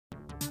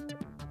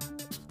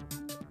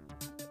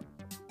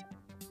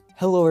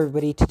Hello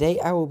everybody, today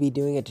I will be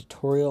doing a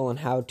tutorial on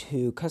how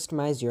to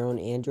customize your own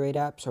Android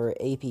apps or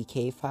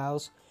APK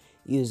files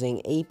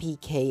using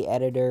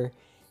ApkEditor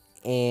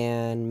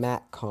and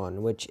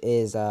Matcon, which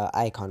is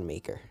icon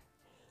maker.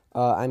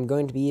 I'm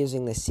going to be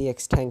using the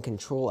CX10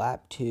 control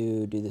app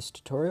to do this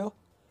tutorial.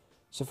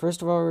 So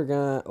first of all, we're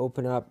going to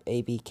open up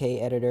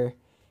ApkEditor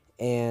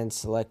and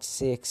select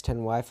CX10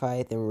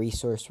 Wi-Fi, then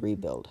Resource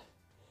Rebuild.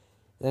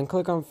 Then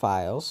click on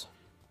Files.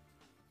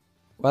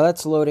 While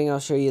that's loading, I'll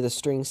show you the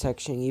string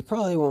section. You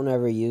probably won't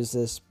ever use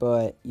this,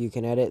 but you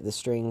can edit the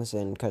strings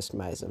and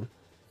customize them.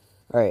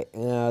 Alright,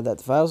 now that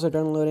the files are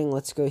done loading,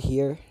 let's go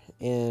here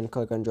and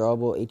click on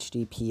Drawable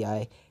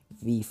HDPI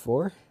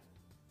v4.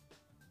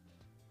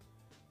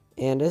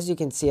 And as you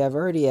can see, I've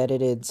already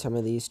edited some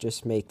of these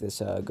just to make this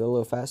go a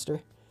little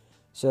faster.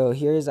 So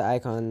here's the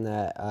icon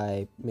that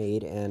I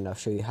made, and I'll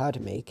show you how to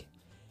make.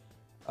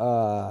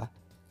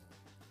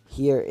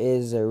 Here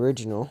is the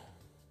original.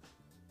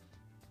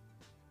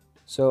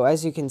 So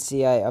as you can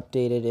see, I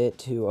updated it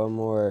to a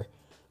more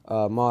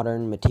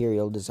modern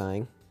material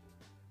design.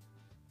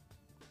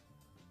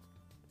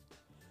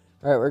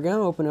 Alright, we're going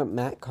to open up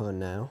Matcon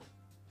now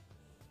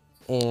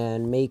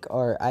and make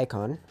our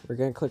icon. We're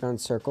going to click on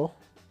circle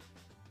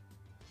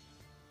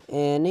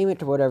and name it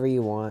to whatever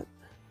you want.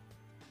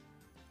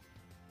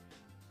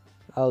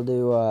 I'll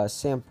do a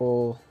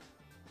sample,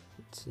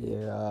 let's see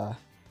here,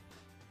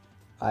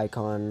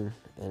 icon,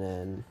 and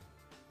then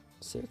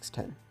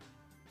CX10.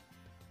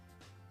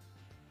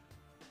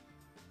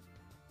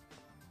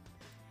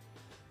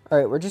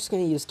 Alright, we're just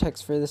going to use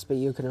text for this, but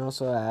you can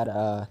also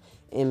add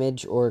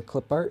image or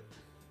clip art.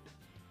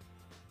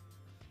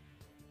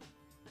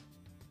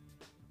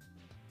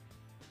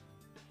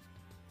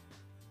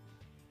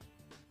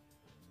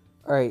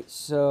 Alright,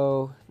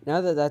 so now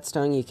that that's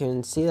done, you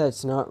can see that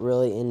it's not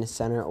really in the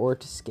center or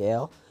to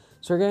scale.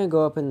 So we're going to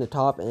go up in the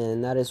top,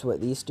 and that is what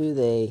these do.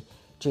 They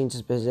change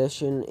the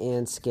position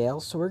and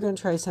scale. So we're going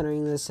to try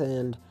centering this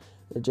and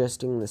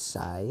adjusting the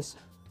size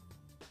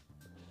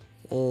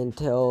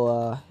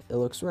until it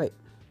looks right.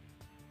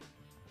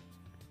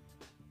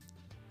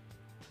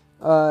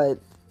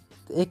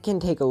 It can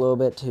take a little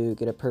bit to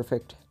get it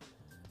perfect,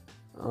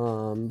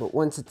 but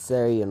once it's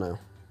there, you know.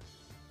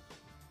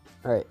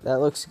 Alright,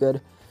 that looks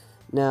good.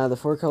 Now the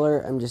fore color,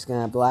 I'm just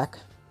gonna have black,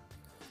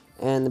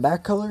 and the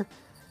back color,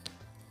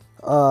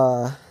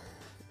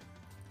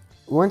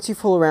 once you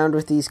fool around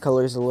with these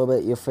colors a little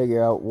bit, you'll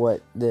figure out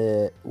what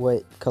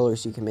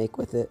colors you can make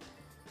with it.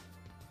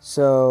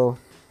 So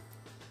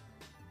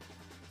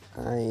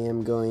I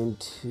am going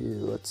to,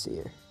 let's see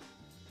here.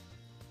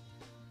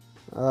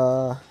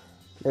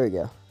 There we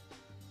go.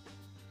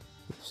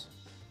 Oops.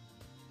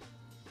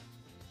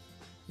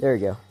 There we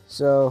go.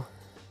 So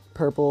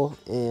purple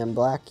and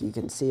black, you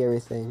can see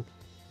everything.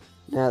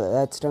 Now that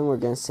that's done, we're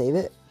going to save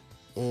it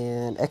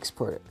and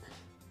export it.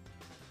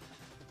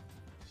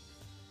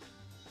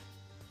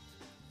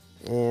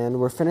 And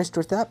we're finished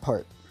with that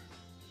part.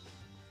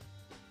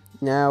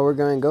 Now we're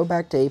going to go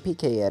back to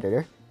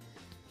ApkEditor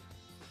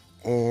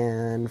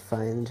and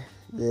find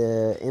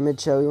the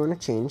image that we want to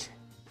change.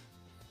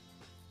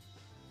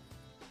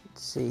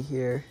 Let's see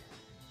here.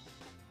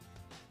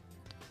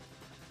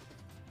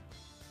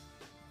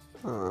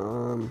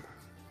 Alright,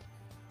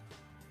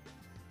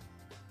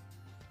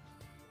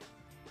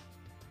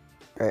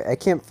 I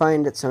can't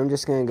find it, so I'm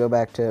just going to go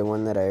back to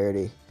one that I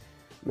already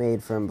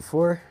made from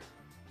before.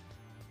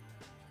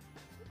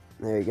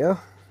 There you go.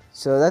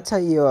 So that's how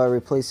you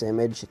replace the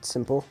image. It's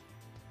simple.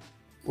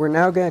 We're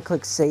now going to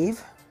click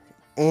Save,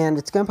 and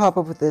it's going to pop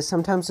up with this.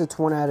 Sometimes it's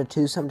 1 out of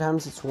 2,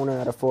 sometimes it's 1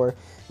 out of 4.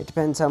 It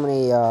depends how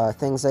many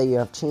things that you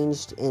have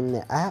changed in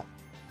the app.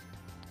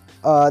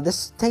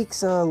 This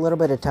takes a little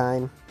bit of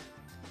time,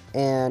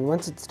 and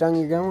once it's done,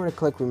 you're going to want to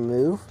click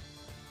Remove.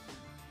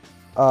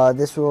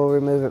 This will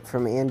remove it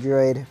from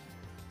Android,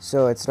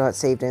 so it's not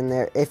saved in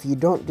there. If you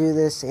don't do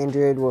this,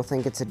 Android will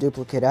think it's a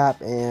duplicate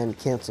app and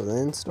cancel the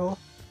install.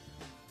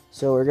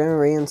 So we're going to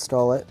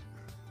reinstall it.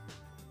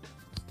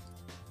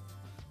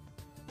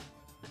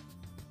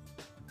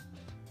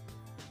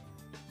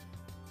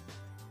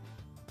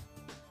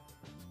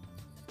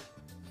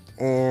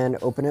 And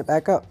open it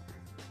back up.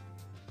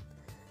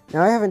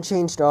 Now I haven't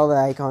changed all the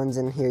icons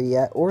in here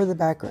yet, or the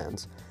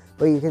backgrounds,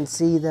 but you can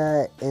see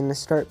that in the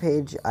start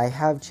page I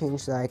have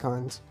changed the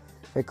icons.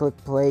 If I click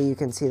play, you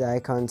can see the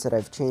icons that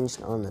I've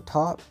changed on the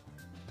top.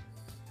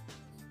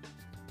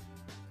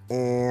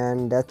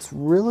 And that's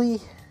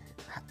really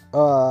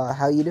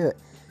how you do it.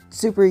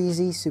 Super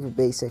easy, super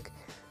basic.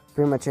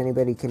 Pretty much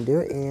anybody can do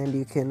it, and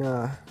you can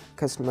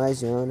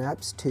customize your own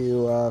apps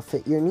to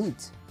fit your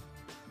needs.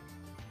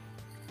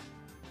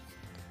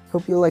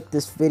 Hope you liked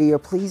this video.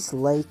 Please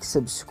like,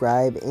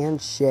 subscribe,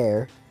 and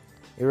share.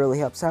 It really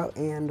helps out.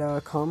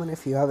 And comment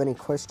if you have any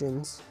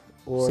questions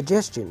or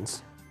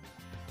suggestions.